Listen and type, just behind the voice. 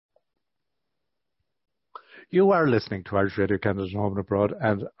You are listening to Irish Radio Canada Home and Abroad,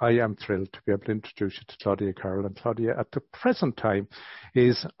 and I am thrilled to be able to introduce you to Claudia Carroll. And Claudia, at the present time,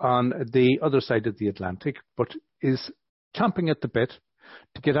 is on the other side of the Atlantic, but is chomping at the bit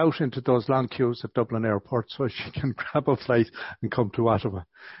to get out into those long queues at Dublin Airport so she can grab a flight and come to Ottawa.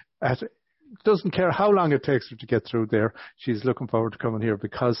 Doesn't care how long it takes her to get through there. She's looking forward to coming here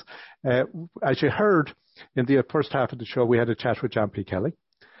because, as you heard in the first half of the show, we had a chat with John P. Kelly.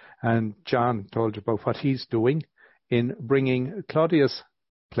 And John told you about what he's doing in bringing Claudia's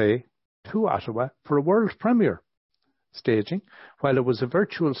play to Ottawa for a world premiere staging, while it was a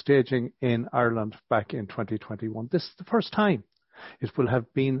virtual staging in Ireland back in 2021. This is the first time it will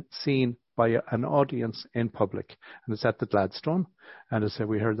have been seen by an audience in public, and it's at the Gladstone. And as I said,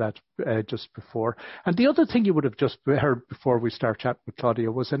 we heard that just before. And the other thing you would have just heard before we start chatting with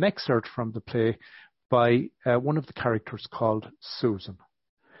Claudia was an excerpt from the play by one of the characters called Susan.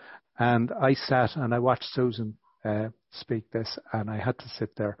 And I sat and I watched Susan speak this, and I had to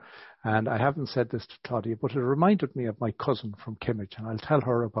sit there. And I haven't said this to Claudia, but it reminded me of my cousin from Kimmage, and I'll tell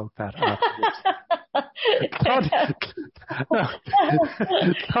her about that afterwards.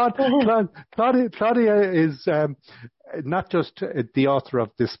 Claudia is not just the author of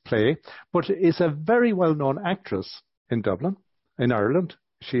this play, but is a very well-known actress in Dublin, in Ireland.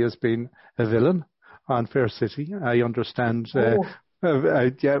 She has been a villain on Fair City, I understand.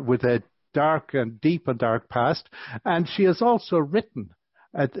 With a deep and dark past. And she has also written,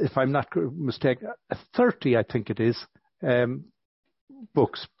 if I'm not mistaken, 30, I think it is,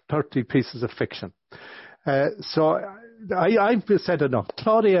 books, 30 pieces of fiction. So I've said enough.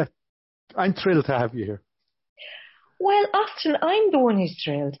 Claudia, I'm thrilled to have you here. Well, Austin, I'm the one who's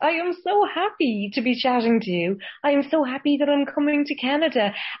thrilled. I am so happy to be chatting to you. I am so happy that I'm coming to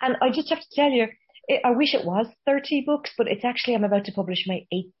Canada. And I just have to tell you, I wish it was 30 books, but it's actually, I'm about to publish my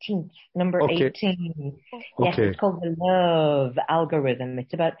 18th, number 18. Yes, it's called The Love Algorithm.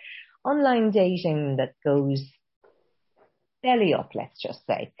 It's about online dating that goes belly up, let's just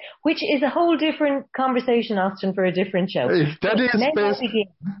say, which is a whole different conversation, Austin, for a different show. That is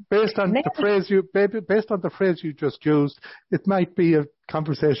based on the phrase you just used. It might be a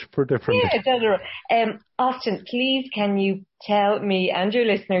conversation for a different. Yeah, it does. Austin, please, can you tell me and your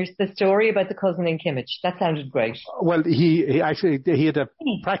listeners the story about the cousin in Kimmage? That sounded great. Well, he had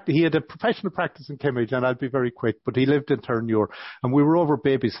a professional practice in Kimmage, and I'll be very quick. But he lived in Turnure, and we were over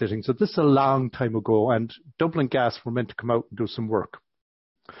babysitting. So this is a long time ago, and Dublin Gas were meant to come out and do some work.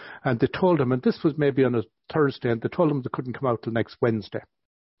 And they told him, and this was maybe on a Thursday, and they told him they couldn't come out till next Wednesday.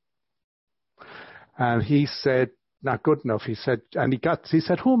 And he said, not good enough. He said,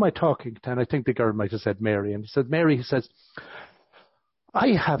 who am I talking to? And I think the girl might have said Mary. And he said, Mary, he says,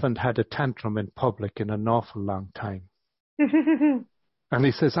 I haven't had a tantrum in public in an awful long time. And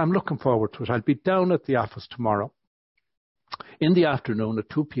he says, I'm looking forward to it. I'll be down at the office tomorrow in the afternoon at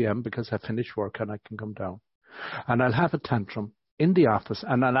 2 p.m. because I finish work and I can come down. And I'll have a tantrum in the office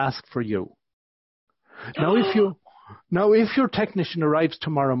and I'll ask for you. Now, if your technician arrives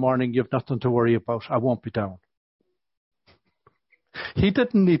tomorrow morning, you've nothing to worry about. I won't be down. He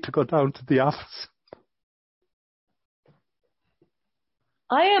didn't need to go down to the office.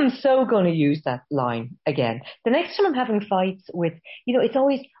 I am so going to use that line again. The next time I'm having fights with, it's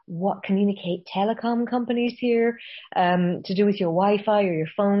always what communicate telecom companies here to do with your Wi-Fi or your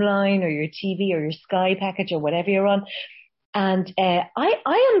phone line or your TV or your Sky package or whatever you're on. And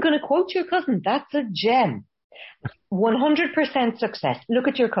I am going to quote your cousin. That's a gem. 100% success. Look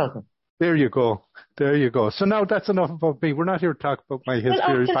at your cousin. There you go. So now that's enough about me. We're not here to talk about my history.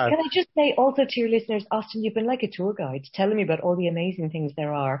 Well, Austin, can I just say also to your listeners, Austin, you've been like a tour guide telling me about all the amazing things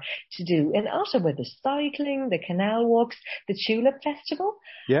there are to do in Ottawa, the cycling, the canal walks, the Tulip Festival.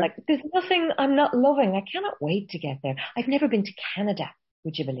 Yeah. Like, there's nothing I'm not loving. I cannot wait to get there. I've never been to Canada,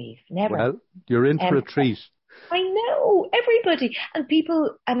 would you believe? Never. Well, you're in for a treat. I know, everybody. And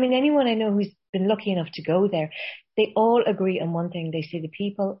people, anyone I know who's been lucky enough to go there, they all agree on one thing. They say the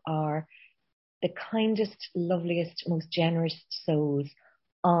people are the kindest, loveliest, most generous souls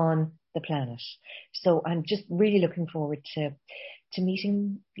on the planet. So I'm just really looking forward to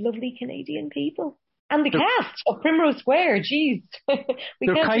meeting lovely Canadian people. And the cast of Primrose Square, geez.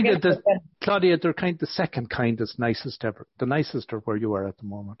 Claudia, they're kind of the second kindest, nicest ever. The nicest are where you are at the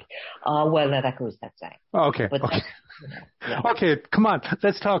moment. Oh, well, now that goes that way. Okay. Okay, come on.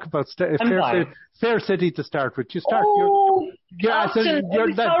 Let's talk about Fair City to start with. You start. Austin, it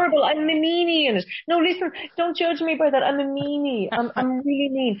was horrible. I'm a meanie in it. No, listen, don't judge me by that. I'm a meanie. I'm really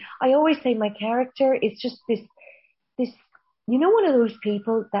mean. I always say my character is just this. One of those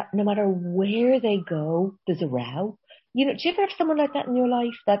people that no matter where they go, there's a row. Do you ever have someone like that in your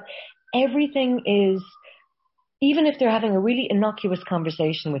life that everything is even if they're having a really innocuous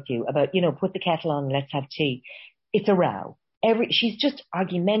conversation with you about, put the kettle on and let's have tea, it's a row. She's just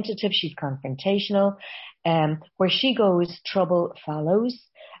argumentative. She's confrontational. Where she goes, trouble follows.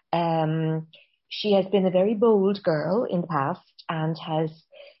 She has been a very bold girl in the past and has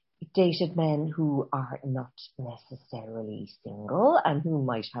dated men who are not necessarily single and who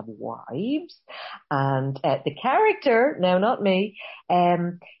might have wives. And the character, now not me,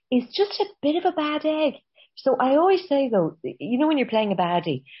 is just a bit of a bad egg. So I always say, though, when you're playing a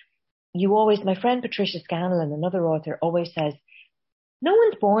baddie, my friend Patricia Scanlon, another author, always says, no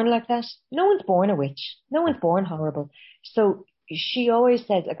one's born like that. No one's born a witch. No one's born horrible. So she always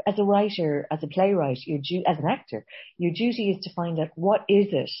says, as a writer, as a playwright, as an actor, your duty is to find out what is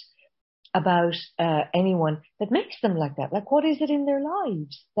it about anyone that makes them like that. Like, what is it in their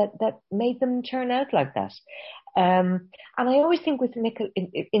lives that made them turn out like that? And I always think with Nicola,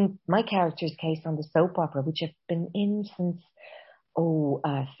 in my character's case on the soap opera, which I've been in since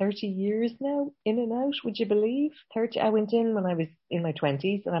 30 years now, in and out, would you believe? 30. I went in when I was in my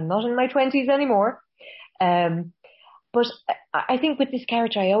 20s, and I'm not in my 20s anymore. But I think with this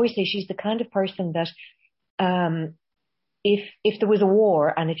character, I always say she's the kind of person that, if there was a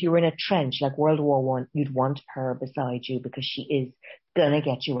war and if you were in a trench like World War I, you'd want her beside you because she is gonna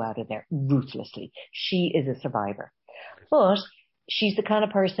get you out of there ruthlessly. She is a survivor. But she's the kind of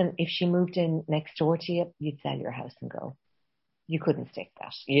person, if she moved in next door to you, you'd sell your house and go. You couldn't stick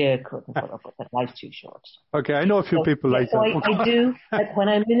that. You couldn't put up with it. Life's too short. Okay, I know a few people like that. I do. Like when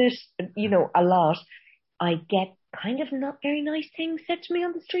I'm in it, a lot, I get kind of not very nice things said to me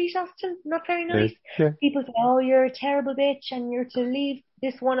on the street, Austin. Not very nice. Yeah. People say, oh, you're a terrible bitch and you're to leave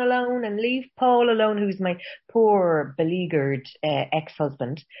this one alone and leave Paul alone, who's my poor, beleaguered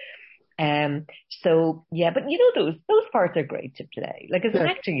ex-husband. So, yeah, but those parts are great to play. Like as an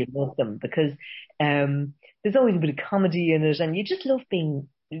actor, you love them because there's always a bit of comedy in it and you just love being,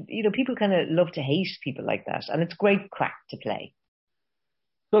 people kind of love to hate people like that. And it's great crack to play.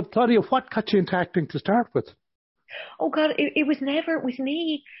 So, Claudia, what got you into acting to start with? Oh, God, it was never, with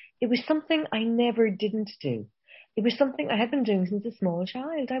me, it was something I never didn't do. It was something I had been doing since a small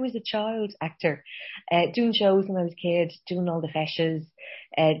child. I was a child actor, doing shows when I was a kid, doing all the feshes,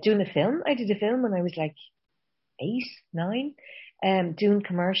 doing a film. I did a film when I was like 8, 9, doing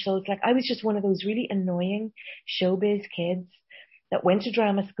commercials. Like I was just one of those really annoying showbiz kids that went to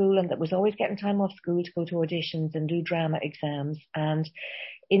drama school and that was always getting time off school to go to auditions and do drama exams. And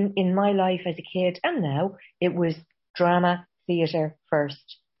in my life as a kid and now, it was drama, theatre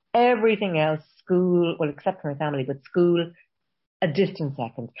first. Everything else, school, well, except for my family, but school, a distant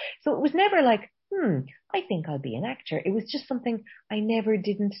second. So it was never like, I think I'll be an actor. It was just something I never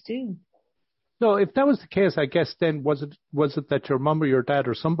didn't do. So if that was the case, I guess then was it that your mum or your dad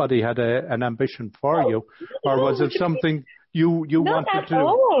or somebody had an ambition for you, or was it something you wanted to do? Not at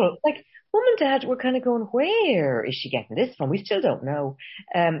all. Like Mum and Dad were kind of going, where is she getting this from? We still don't know.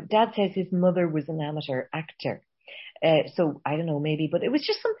 Dad says his mother was an amateur actor. So I don't know, maybe, but it was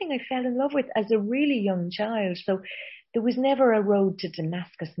just something I fell in love with as a really young child. So there was never a road to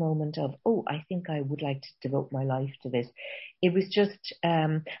Damascus moment of, I think I would like to devote my life to this. It was just,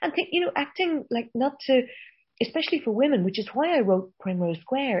 acting, like not to, especially for women, which is why I wrote Primrose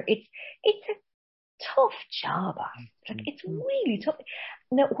Square. It's a tough job. Like it's really tough.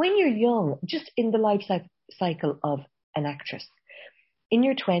 Now, when you're young, just in the life cycle of an actress, in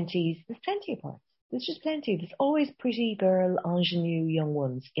your 20s, there's plenty of parts. There's just plenty. There's always pretty girl, ingenue young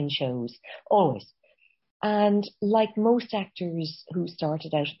ones in shows. Always. And like most actors who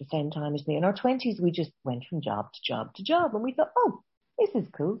started out at the same time as me, in our 20s, we just went from job to job to job. And we thought, this is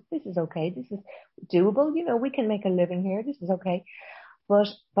cool. This is okay. This is doable. We can make a living here. This is okay. But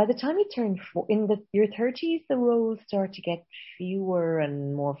by the time you turn your 30s, the roles start to get fewer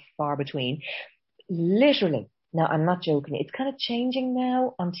and more far between. Literally. Now, I'm not joking. It's kind of changing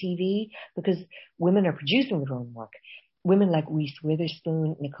now on TV because women are producing their own work. Women like Reese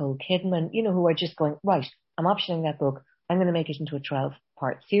Witherspoon, Nicole Kidman, who are just going, right, I'm optioning that book. I'm going to make it into a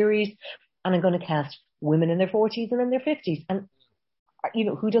 12-part series and I'm going to cast women in their 40s and in their 50s. And,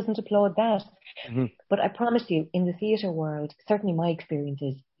 who doesn't applaud that? Mm-hmm. But I promise you, in the theatre world, certainly my experience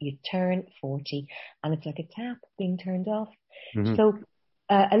is you turn 40 and it's like a tap being turned off. Mm-hmm. So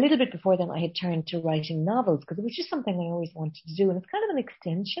a little bit before then, I had turned to writing novels because it was just something I always wanted to do. And it's kind of an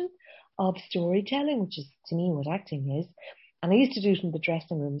extension of storytelling, which is to me what acting is. And I used to do it in the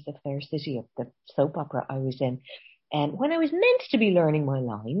dressing rooms of Fair City, of the soap opera I was in. And when I was meant to be learning my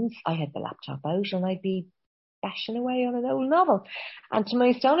lines, I had the laptop out and I'd be bashing away on an old novel. And to my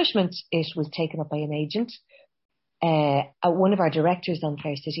astonishment, it was taken up by an agent one of our directors on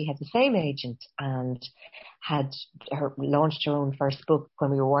Fair City had the same agent and had launched her own first book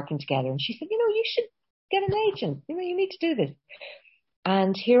when we were working together. And she said, you should get an agent. You need to do this.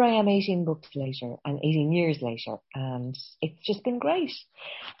 And here I am 18 books later and 18 years later, and it's just been great.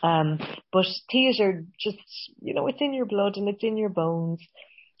 But theatre just, it's in your blood and it's in your bones.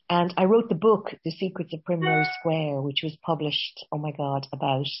 And I wrote the book, The Secrets of Primrose Square, which was published, oh my God,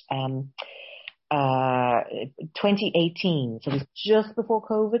 about 2018. So it was just before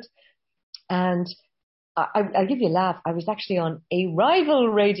COVID. And I'll give you a laugh. I was actually on a rival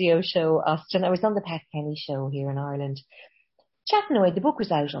radio show, Austin. I was on the Pat Kenny show here in Ireland, chatting away. The book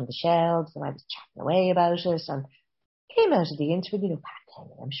was out on the shelves and I was chatting away about it, and came out of the interview. Pat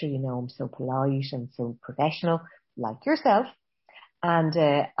Kenny, I'm sure you know him, so polite and so professional, like yourself. And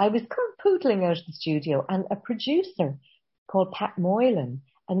I was pootling out of the studio, and a producer called Pat Moylan,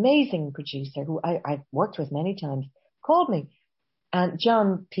 an amazing producer who I've worked with many times, called me. And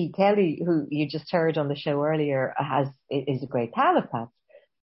John P. Kelly, who you just heard on the show earlier, is a great pal of Pat's.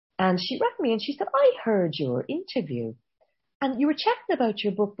 And she rang me and she said, I heard your interview and you were chatting about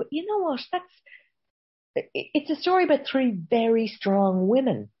your book, but you know what? It's a story about three very strong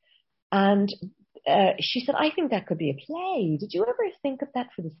women. And she said, I think that could be a play. Did you ever think of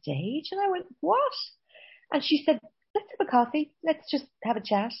that for the stage? And I went, what? And she said, let's have a coffee. Let's just have a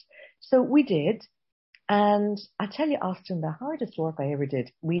chat. So we did. And I tell you, Austin, the hardest work I ever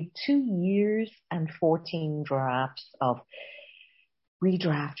did, we had 2 years and 14 drafts of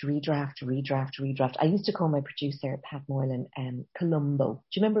redraft. I used to call my producer, Pat Moylan, Columbo.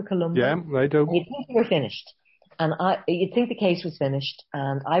 Do you remember Columbo? Yeah, I do. You'd think you were finished. And you'd think the case was finished.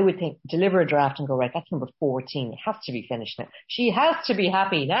 And I would deliver a draft and go, right, that's number 14. It has to be finished now. She has to be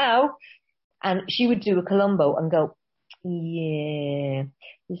happy now. And she would do a Columbo and go, yeah,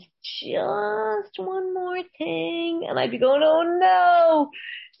 there's just one more thing. And I'd be going, oh no.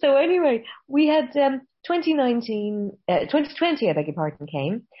 So anyway, we had 2020, I beg your pardon,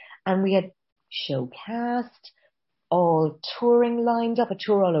 came, and we had show cast, all touring lined up, a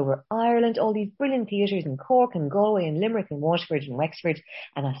tour all over Ireland, all these brilliant theatres in Cork and Galway and Limerick and Waterford and Wexford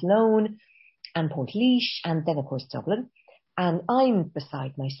and Athlone and Portlaoise and then of course Dublin. And I'm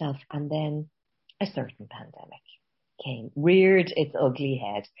beside myself, and then a certain pandemic came, reared its ugly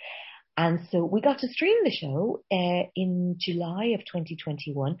head. And so we got to stream the show in July of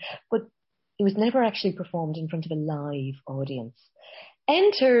 2021, but it was never actually performed in front of a live audience.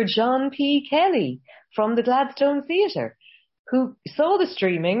 Enter John P. Kelly from the Gladstone Theatre, who saw the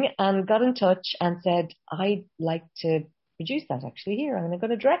streaming and got in touch and said, I'd like to produce that actually here, and I'm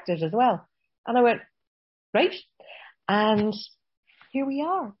going to direct it as well. And I went, right. And here we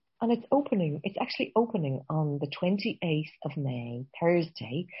are. And it's actually opening on the 28th of May,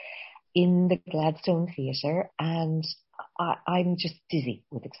 Thursday, in the Gladstone Theatre. And I'm just dizzy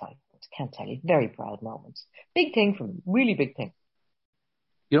with excitement. Can't tell you. Very proud moment. Big thing for me. Really big thing.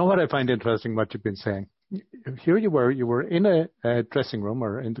 You know what I find interesting, what you've been saying? Here you were in a dressing room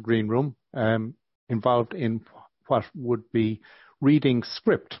or in the green room, involved in what would be reading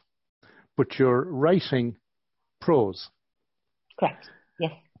script, but you're writing prose. Correct.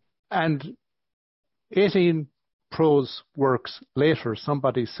 Yes. And 18 prose works later,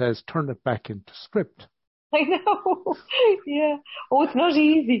 somebody says, turn it back into script. I know. Yeah. Oh, it's not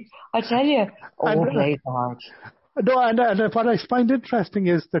easy. I tell you. Oh, play hard. No, and what I find interesting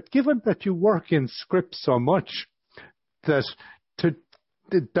is that given that you work in script so much, that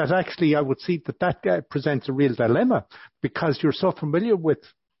actually I would see that presents a real dilemma, because you're so familiar with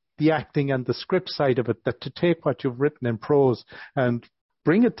the acting and the script side of it, that to take what you've written in prose and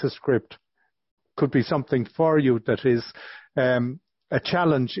bring it to script could be something for you that is a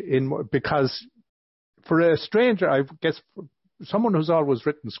challenge because for a stranger, I guess, someone who's always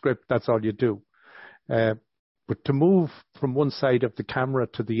written script, that's all you do. But to move from one side of the camera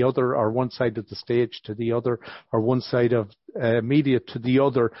to the other, or one side of the stage to the other, or one side of media to the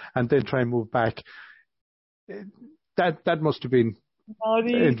other, and then try and move back, that must have been not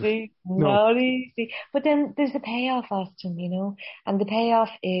easy. Not easy. But then there's a payoff, Austin, and the payoff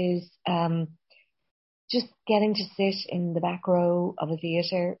is just getting to sit in the back row of a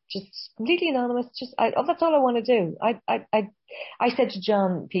theatre, just completely anonymous. That's all I want to do. I said to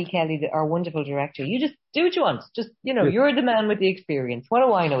John P. Kelly, our wonderful director, you just do what you want. Just, you're the man with the experience. What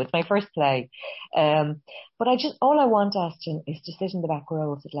do I know? It's my first play. But all I want, Austin, is to sit in the back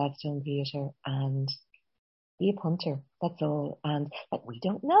row of the Gladstone Theatre and be a punter. That's all. And we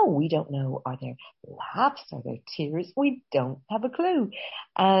don't know. We don't know. Are there laughs? Are there tears? We don't have a clue.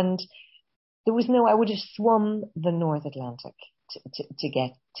 And I would have swum the North Atlantic to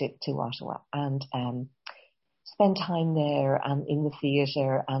get to Ottawa. And spend time there and in the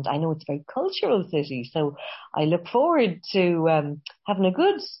theatre, and I know it's a very cultural city, so I look forward to having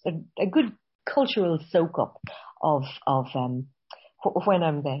a good cultural soak up of when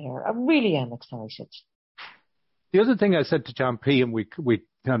I'm there. I really am excited. The other thing I said to John P. and we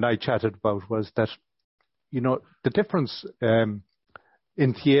and I chatted about was that, the difference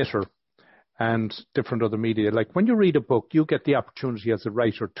in theatre and different other media. Like when you read a book, you get the opportunity as a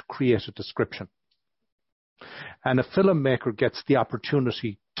writer to create a description. And a filmmaker gets the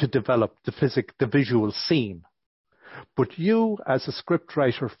opportunity to develop the visual scene. But you, as a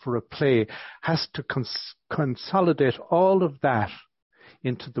scriptwriter for a play, has to consolidate all of that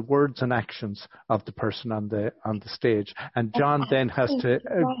into the words and actions of the person on the stage. And John then has to...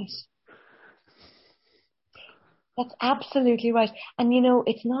 Right. That's absolutely right. And,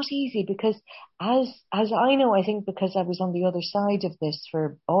 it's not easy because as I know, I think because I was on the other side of this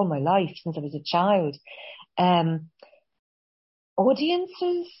for all my life, since I was a child,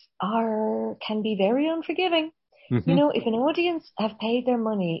 audiences can be very unforgiving. Mm-hmm. If an audience have paid their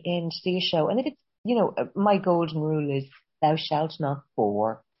money in to see a show, and if it's, my golden rule is thou shalt not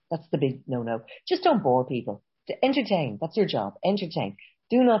bore. That's the big no-no. Just don't bore people. To entertain. That's your job. Entertain.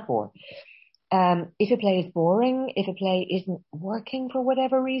 Do not bore. If a play is boring, if a play isn't working for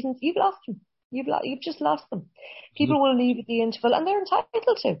whatever reasons, you've lost them. You've just lost them. People will leave at the interval, and they're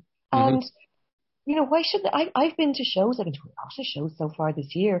entitled to. And why should I've been to shows. I've been to a lot of shows so far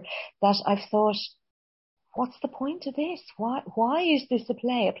this year that I've thought, what's the point of this? Why is this a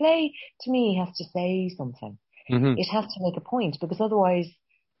play? A play to me has to say something. Mm-hmm. It has to make a point, because otherwise,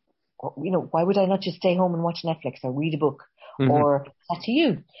 why would I not just stay home and watch Netflix or read a book or chat to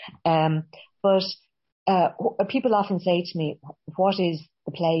you? But people often say to me, what is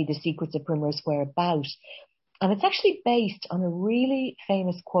the play The Secrets of Primrose Square about? And it's actually based on a really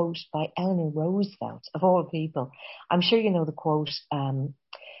famous quote by Eleanor Roosevelt, of all people. I'm sure you know the quote, when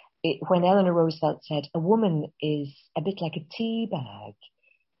Eleanor Roosevelt said, a woman is a bit like a tea bag.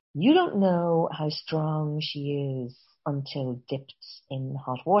 You don't know how strong she is until dipped in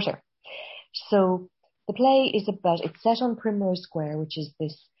hot water. So the play is it's set on Primrose Square, which is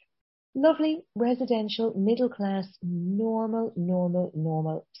this lovely residential, middle-class, normal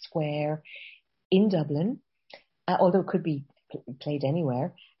square in Dublin, although it could be played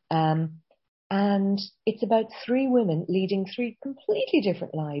anywhere. And it's about three women leading three completely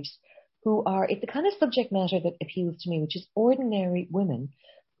different lives it's the kind of subject matter that appeals to me, which is ordinary women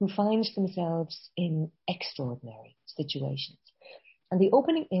who find themselves in extraordinary situations. And the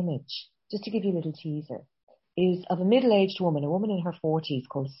opening image, just to give you a little teaser, is of a middle-aged woman, a woman in her 40s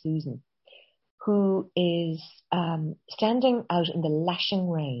called Susan, who is standing out in the lashing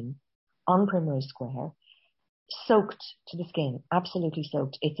rain on Primrose Square, soaked to the skin, absolutely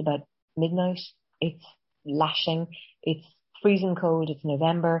soaked. It's about midnight, it's lashing, it's freezing cold, it's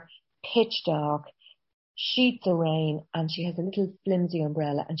November, pitch dark, sheets of rain, and she has a little flimsy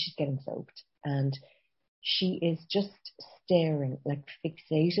umbrella and she's getting soaked. And she is just staring, like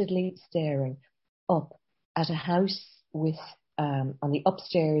fixatedly staring up at a house with on the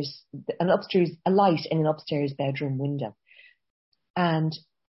upstairs, a light in an upstairs bedroom window. And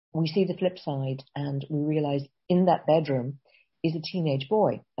we see the flip side, and we realize in that bedroom is a teenage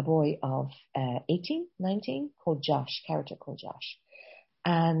boy, a boy of 18, 19, called Josh, character called Josh.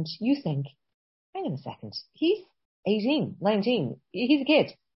 And you think, hang on a second, he's 18, 19, he's a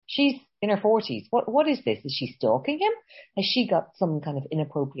kid. She's in her 40s. What is this? Is she stalking him? Has she got some kind of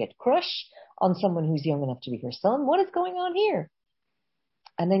inappropriate crush on someone who's young enough to be her son? What is going on here?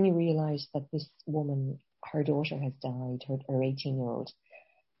 And then you realize that this woman, her daughter has died, her 18-year-old.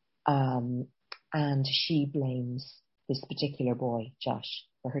 And she blames this particular boy, Josh,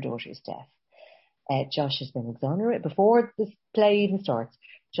 for her daughter's death. Josh has been exonerated. Before this play even starts,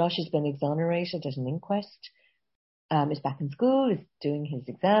 Josh has been exonerated at an inquest, is back in school, is doing his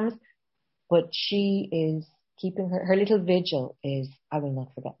exams, but she is keeping her little vigil is, I will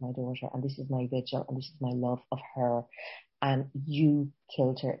not forget my daughter, and this is my vigil, and this is my love of her, and you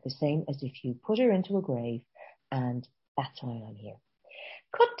killed her, the same as if you put her into a grave, and that's why I'm here.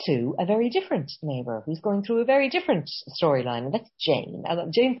 Cut to a very different neighbour who's going through a very different storyline, and that's Jane.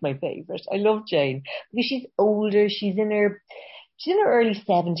 And Jane's my favourite. I love Jane because she's older. She's in her early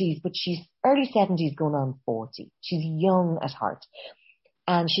 70s, but she's early 70s going on 40. She's young at heart,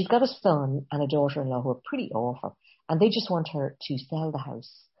 and she's got a son and a daughter-in-law who are pretty awful, and they just want her to sell the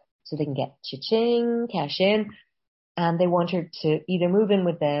house so they can get cha-ching, cash in, and they want her to either move in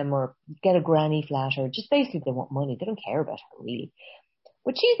with them or get a granny flat, or just basically they want money. They don't care about her really.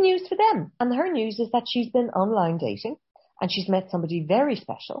 But she's news for them. And her news is that she's been online dating and she's met somebody very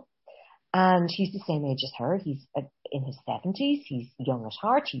special. And he's the same age as her. He's in his 70s. He's young at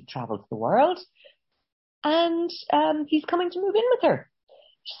heart. He travels the world. And he's coming to move in with her.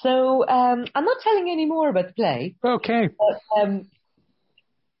 So I'm not telling you any more about the play. Okay. But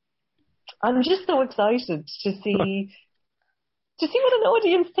I'm just so excited to see what an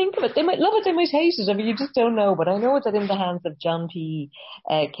audience think of it. They might love it, they might hate it. I mean, you just don't know. But I know it's in the hands of John P.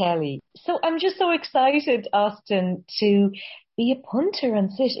 Kelly. So I'm just so excited, Austin, to be a punter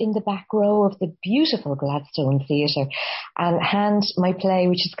and sit in the back row of the beautiful Gladstone Theatre and hand my play,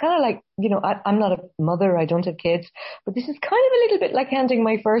 which is kind of like, you know, I'm not a mother, I don't have kids, but this is kind of a little bit like handing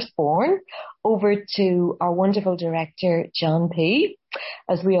my firstborn over to our wonderful director, John P.,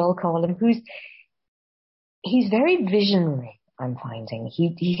 as we all call him, he's very visionary. I'm finding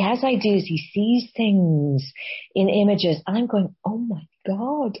he has ideas, he sees things in images, and I'm going, oh my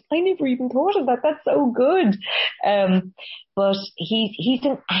God, I never even thought of that. That's so good. But he's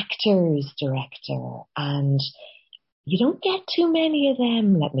an actor's director, and you don't get too many of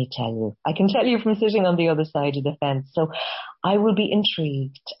them, let me tell you. I can tell you from sitting on the other side of the fence. So I will be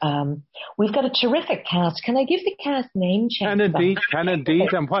intrigued. We've got a terrific cast. Can I give the cast name check? Can indeed.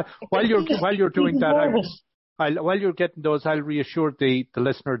 And while you're doing that, while you're getting those, I'll reassure the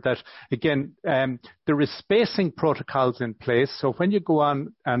listener that, again, there is spacing protocols in place. So when you go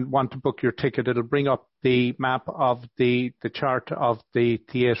on and want to book your ticket, it'll bring up the map of the chart of the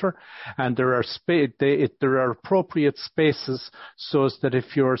theatre, and there are appropriate spaces so that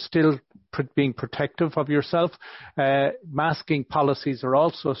if you're still being protective of yourself, masking policies are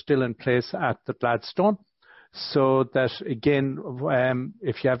also still in place at the Gladstone. So that, again,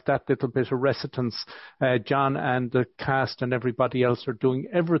 if you have that little bit of reticence, John and the cast and everybody else are doing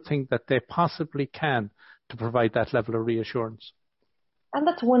everything that they possibly can to provide that level of reassurance. And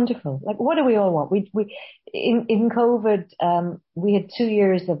that's wonderful. Like, what do we all want? We in COVID, we had 2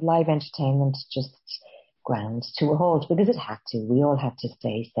 years of live entertainment just ground to a halt because it had to. We all had to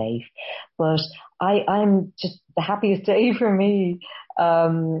stay safe. But I'm just the happiest day for me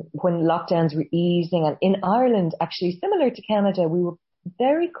when lockdowns were easing. And in Ireland, actually similar to Canada, we were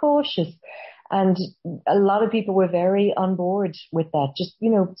very cautious. And a lot of people were very on board with that, just,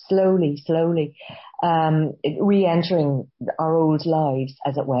 you know, slowly, re-entering our old lives,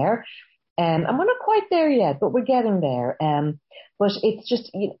 as it were. And we're not quite there yet, but we're getting there. But it's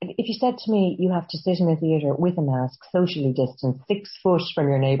just, if you said to me, you have to sit in a theatre with a mask, socially distanced, 6 foot from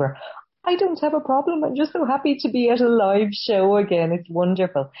your neighbour, I don't have a problem. I'm just so happy to be at a live show again. It's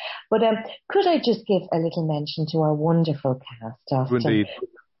wonderful. But could I just give a little mention to our wonderful cast, Austin? Indeed.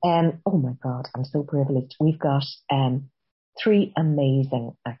 Oh my God, I'm so privileged. We've got 3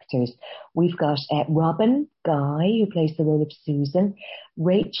 amazing actors. We've got Robin Guy, who plays the role of Susan,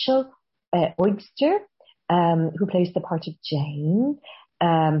 Rachel Oyster, who plays the part of Jane,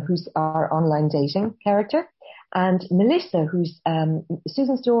 who's our online dating character, and Melissa, who's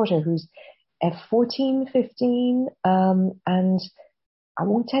Susan's daughter, who's 14, 15, and I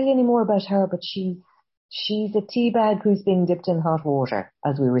won't tell you any more about her, but she's a teabag who's being dipped in hot water,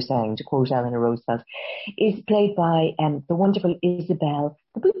 as we were saying, to quote Eleanor Roosevelt, is played by the wonderful Isabel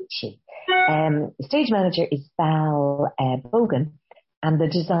Babucci. The stage manager is Val Bogan, and the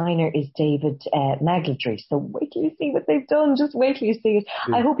designer is David Magledry. So wait till you see what they've done. Just wait till you see it.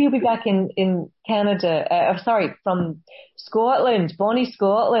 Yeah. I hope you'll be back in Canada. From Scotland, Bonnie,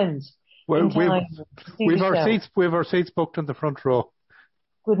 Scotland. Well, we've our seats booked in the front row.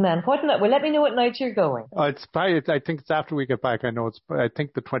 Good man. What night? Well, let me know what night you're going. I think it's after we get back. I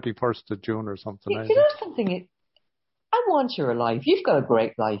think the 21st of June or something. You know something? I want your life. You've got a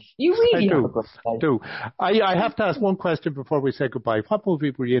great life. You really have a great life. I do. I have to ask one question before we say goodbye. What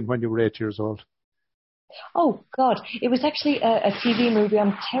movie were you in when you were 8 years old? Oh, God. It was actually a TV movie.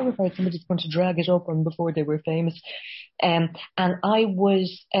 I'm terrified somebody's going to drag it up on before they were famous. And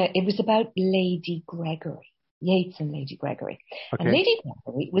it was about Lady Gregory. Yeats and Lady Gregory. Okay. And Lady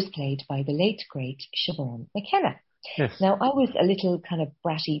Gregory was played by the late, great Siobhan McKenna. Yes. Now, I was a little kind of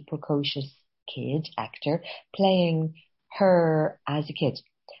bratty, precocious kid actor playing her as a kid.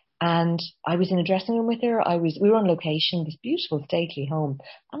 And I was in a dressing room with her. We were on location, this beautiful, stately home.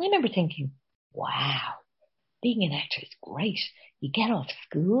 And I remember thinking, wow, being an actor is great. You get off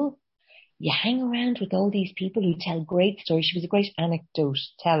school, you hang around with all these people who tell great stories. She was a great anecdote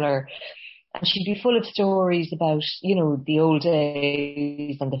teller. And she'd be full of stories about, the old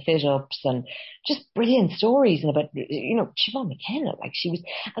days and the fit-ups and just brilliant stories and about, Siobhan McKenna, like she was.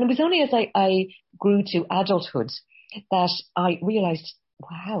 And it was only as I grew to adulthood that I realised,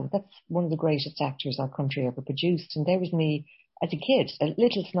 wow, that's one of the greatest actors our country ever produced. And there was me as a kid, a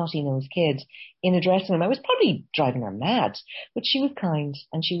little snotty-nosed kid in a dressing room. I was probably driving her mad, but she was kind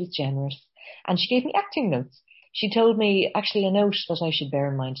and she was generous and she gave me acting notes. She told me, actually, a note that I should bear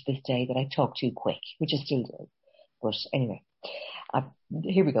in mind to this day, that I talk too quick, which I still do. But anyway,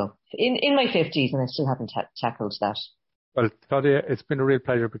 here we go. In my 50s, and I still haven't tackled that. Well, Claudia, it's been a real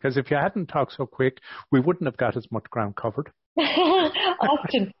pleasure, because if you hadn't talked so quick, we wouldn't have got as much ground covered.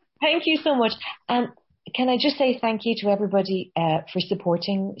 Austin, thank you so much. And can I just say thank you to everybody for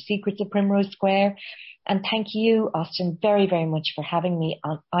supporting Secrets of Primrose Square. And thank you, Austin, very, very much for having me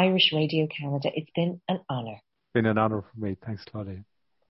on Irish Radio Canada. It's been an honour. Been an honour for me. Thanks, Claudia.